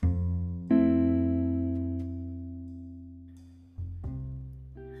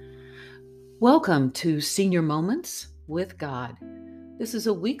Welcome to Senior Moments with God. This is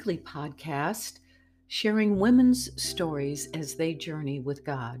a weekly podcast sharing women's stories as they journey with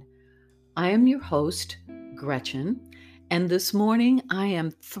God. I am your host, Gretchen, and this morning I am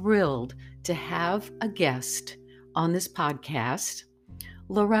thrilled to have a guest on this podcast,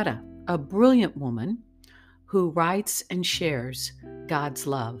 Loretta, a brilliant woman who writes and shares God's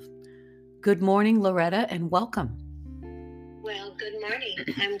love. Good morning, Loretta, and welcome. Well, good morning.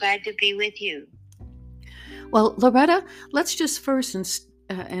 I'm glad to be with you. Well, Loretta, let's just first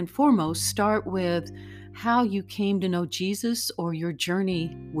and foremost start with how you came to know Jesus or your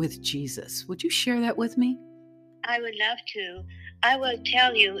journey with Jesus. Would you share that with me? I would love to. I will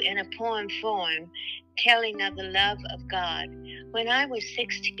tell you in a poem form, telling of the love of God. When I was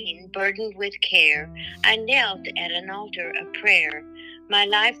 16, burdened with care, I knelt at an altar of prayer. My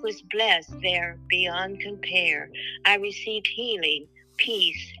life was blessed there beyond compare. I received healing,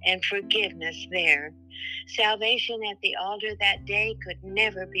 peace, and forgiveness there. Salvation at the altar that day could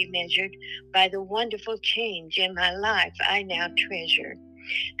never be measured by the wonderful change in my life I now treasure.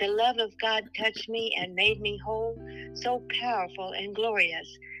 The love of God touched me and made me whole, so powerful and glorious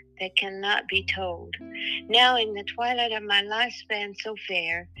that cannot be told. Now in the twilight of my lifespan so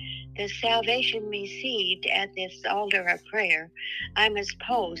fair, the salvation received at this altar of prayer, I must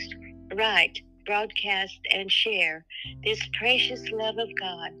post, write, broadcast, and share this precious love of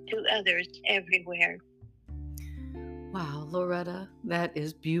God to others everywhere. Wow, Loretta, that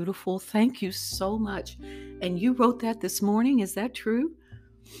is beautiful. Thank you so much. And you wrote that this morning, is that true?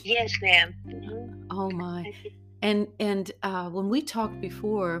 Yes, ma'am. Oh my. And when we talked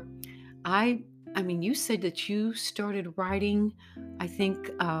before, I mean, you said that you started writing, I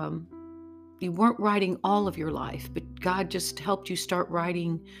think you weren't writing all of your life, but God just helped you start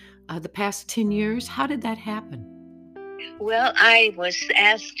writing the past 10 years. How did that happen? Well, I was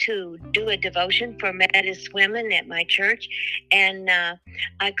asked to do a devotion for Methodist women at my church, and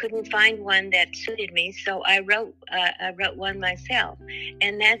I couldn't find one that suited me, so I wrote one myself,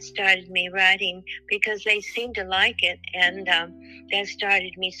 and that started me writing because they seemed to like it, and that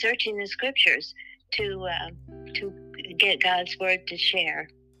started me searching the scriptures to get God's word to share.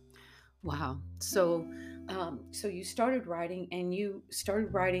 Wow. So you started writing, and you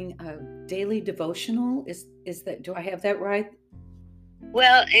started writing a daily devotional. Is that, do I have that right?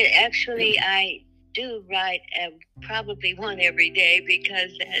 Well, actually, I do write probably one every day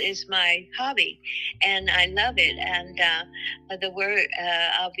because that is my hobby, and I love it. And the word,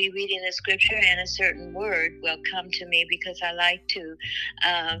 I'll be reading the scripture, and a certain word will come to me because I like to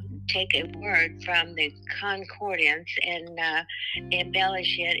take a word from the concordance and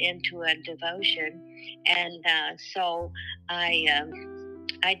embellish it into a devotion. And so I,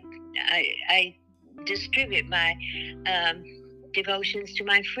 I distribute my devotions to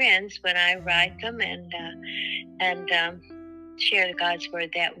my friends when I write them and share God's word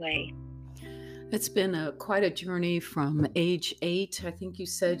that way. It's been quite a journey from age 8. I think you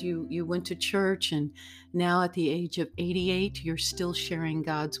said you went to church, and now at the age of 88, you're still sharing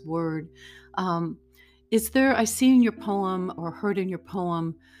God's word. Is there, I see in your poem or heard in your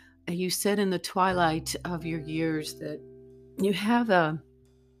poem, you said in the twilight of your years that you have a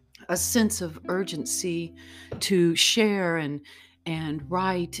sense of urgency to share and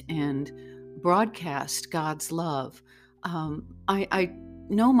write and broadcast God's love. I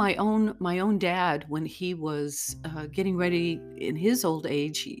know my own dad, when he was getting ready in his old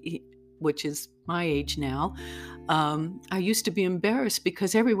age, which is my age now. I used to be embarrassed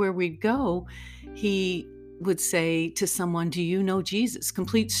because everywhere we'd go, he would say to someone, "Do you know Jesus?"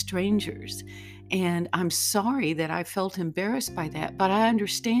 Complete strangers. And I'm sorry that I felt embarrassed by that, but I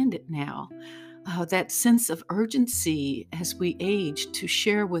understand it now. That sense of urgency as we age to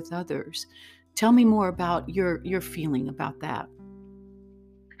share with others. Tell me more about your feeling about that.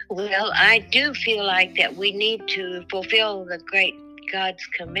 Well, I do feel like that we need to fulfill the great God's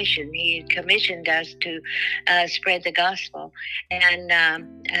commission. He commissioned us to spread the gospel, and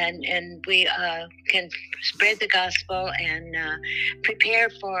we can spread the gospel and prepare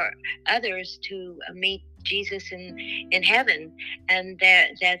for others to meet Jesus in heaven, and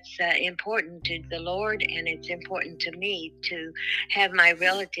that's important to the Lord, and it's important to me to have my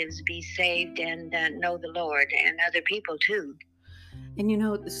relatives be saved and know the Lord, and other people too. And you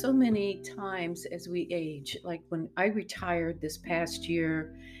know, so many times as we age, like when I retired this past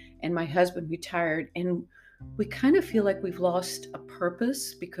year and my husband retired, and we kind of feel like we've lost a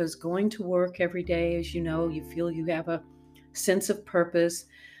purpose because going to work every day, as you know, you feel you have a sense of purpose,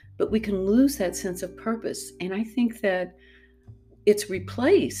 but we can lose that sense of purpose. And I think that it's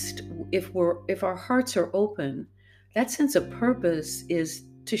replaced if our hearts are open. That sense of purpose is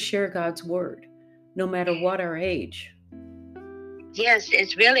to share God's word, no matter what our age. Yes,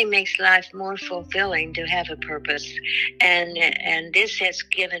 it really makes life more fulfilling to have a purpose, and this has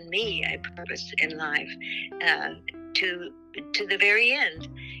given me a purpose in life uh, to to the very end,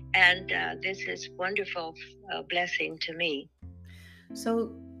 and this is wonderful blessing to me.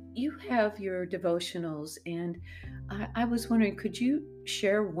 So you have your devotionals, and I was wondering, could you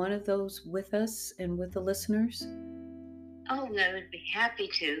share one of those with us and with the listeners? Oh, I would be happy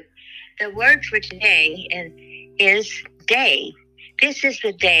to. The word for today is day. This is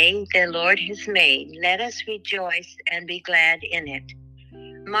the day the Lord has made. Let us rejoice and be glad in it.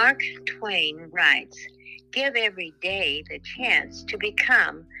 Mark Twain writes, "Give every day the chance to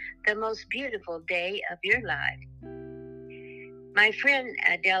become the most beautiful day of your life." My friend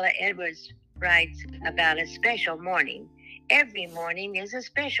Adela Edwards writes about a special morning. Every morning is a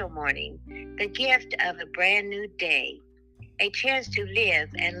special morning, the gift of a brand new day, a chance to live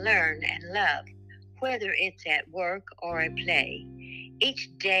and learn and love, whether it's at work or at play. Each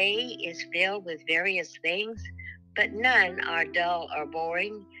day is filled with various things, but none are dull or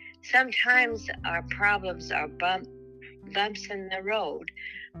boring. Sometimes our problems are bumps in the road,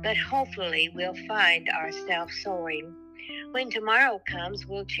 but hopefully we'll find ourselves soaring. When tomorrow comes,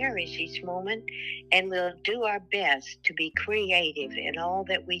 we'll cherish each moment and we'll do our best to be creative in all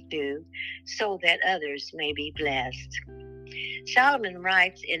that we do so that others may be blessed. Solomon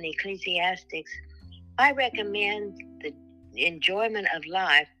writes in Ecclesiastes, "I recommend the enjoyment of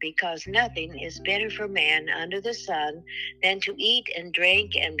life because nothing is better for man under the sun than to eat and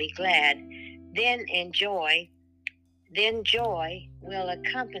drink and be glad. Then enjoy, then joy will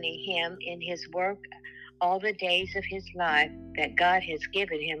accompany him in his work all the days of his life that God has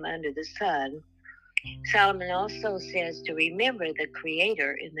given him under the sun." Solomon also says to remember the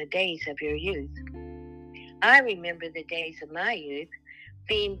Creator in the days of your youth. I remember the days of my youth,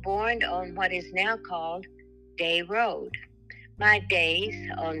 being born on what is now called Day Road. My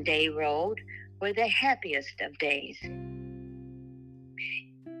days on Day Road were the happiest of days.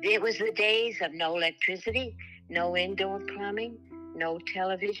 It was the days of no electricity, no indoor plumbing, no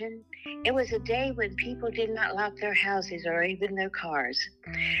television. It was a day when people did not lock their houses or even their cars.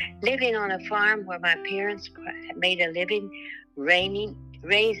 Living on a farm where my parents made a living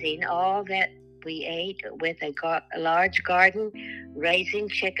raising all that we ate with a large garden, raising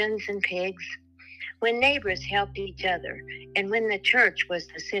chickens and pigs, when neighbors helped each other, and when the church was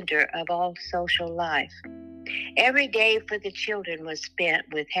the center of all social life. Every day for the children was spent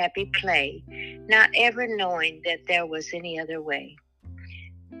with happy play, not ever knowing that there was any other way.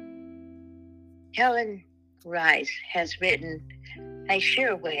 Helen Rice has written, "A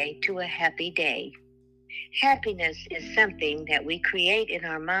sure way to a happy day." Happiness is something that we create in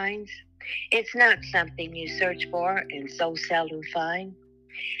our minds. It's not something you search for and so seldom find.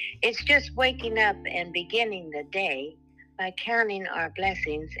 It's just waking up and beginning the day by counting our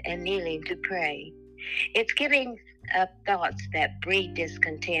blessings and kneeling to pray. It's giving up thoughts that breed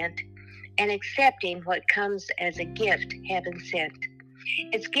discontent and accepting what comes as a gift heaven sent.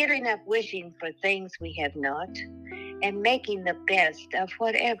 It's giving up wishing for things we have not and making the best of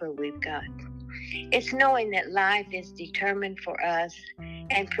whatever we've got. It's knowing that life is determined for us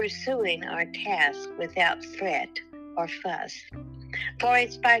and pursuing our task without fret or fuss. For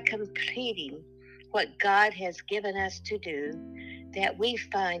it's by completing what God has given us to do that we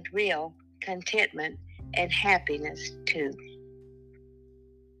find real contentment and happiness too.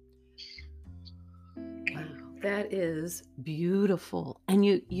 Wow, that is beautiful. And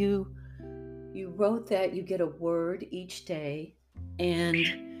you wrote that you get a word each day and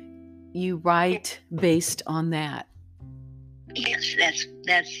you write based on that. Yes,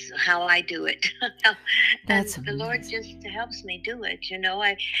 that's how I do it. And That's the Lord amazing. just helps me do it.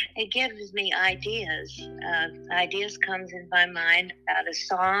 It gives me ideas. Ideas comes in my mind about a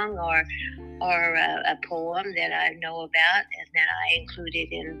song or a poem that I know about, and then I include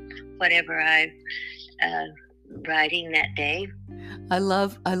it in whatever I'm uh, writing that day. I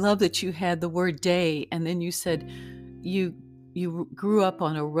love that you had the word day and then you said you you grew up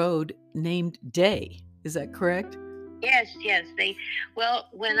on a road named Day. Is that correct? Yes, yes.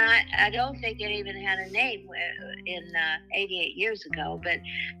 When I don't think it even had a name in 88 years ago, but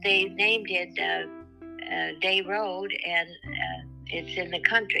they named it Day Road, and it's in the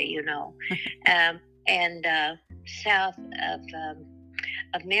country, and south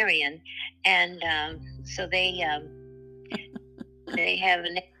of Marion, and so they have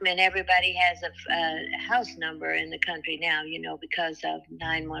a name, and everybody has a house number in the country now, because of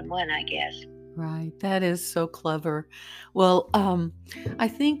 911, I guess. Right. That is so clever. Well, I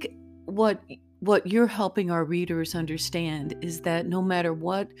think what what you're helping our readers understand is that no matter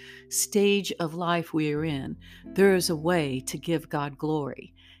what stage of life we are in, there is a way to give God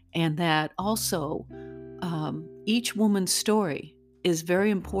glory. And that also each woman's story is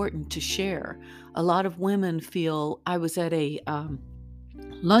very important to share. A lot of women feel, I was at a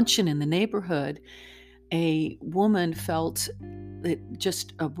luncheon in the neighborhood, a woman felt that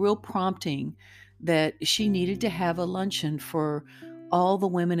just a real prompting that she needed to have a luncheon for all the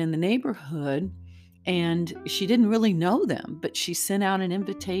women in the neighborhood. And she didn't really know them, but she sent out an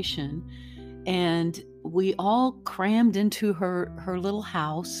invitation, and we all crammed into her little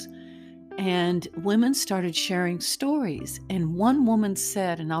house, and women started sharing stories. And one woman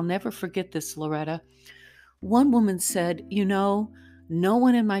said, and I'll never forget this, Loretta, one woman said, no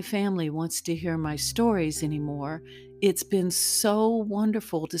one in my family wants to hear my stories anymore. It's been so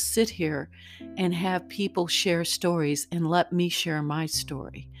wonderful to sit here and have people share stories and let me share my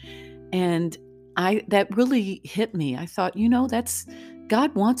story. And that really hit me. I thought, that's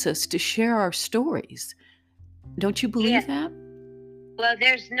God wants us to share our stories. Don't you Yeah. believe that? Well,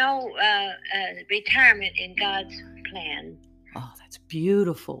 there's no retirement in God's plan. Oh, that's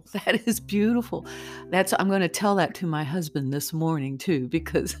beautiful. That is beautiful. I'm going to tell that to my husband this morning too,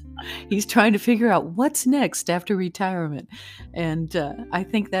 because he's trying to figure out what's next after retirement. And I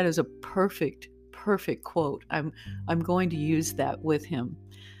think that is a perfect, perfect quote. I'm going to use that with him.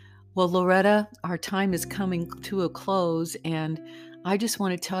 Well, Loretta, our time is coming to a close, and I just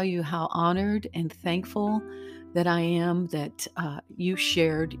want to tell you how honored and thankful that I am that you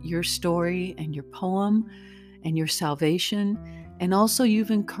shared your story and your poem and your salvation. And also,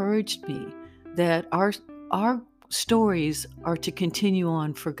 you've encouraged me that our stories are to continue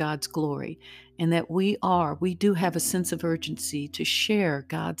on for God's glory, and that we do have a sense of urgency to share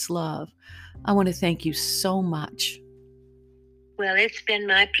God's love. I want to thank you so much. Well, it's been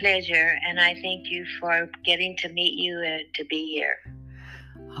my pleasure, and I thank you for getting to meet you and to be here.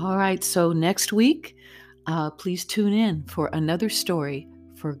 All right, so next week, please tune in for another story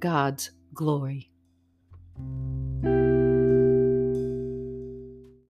for God's glory.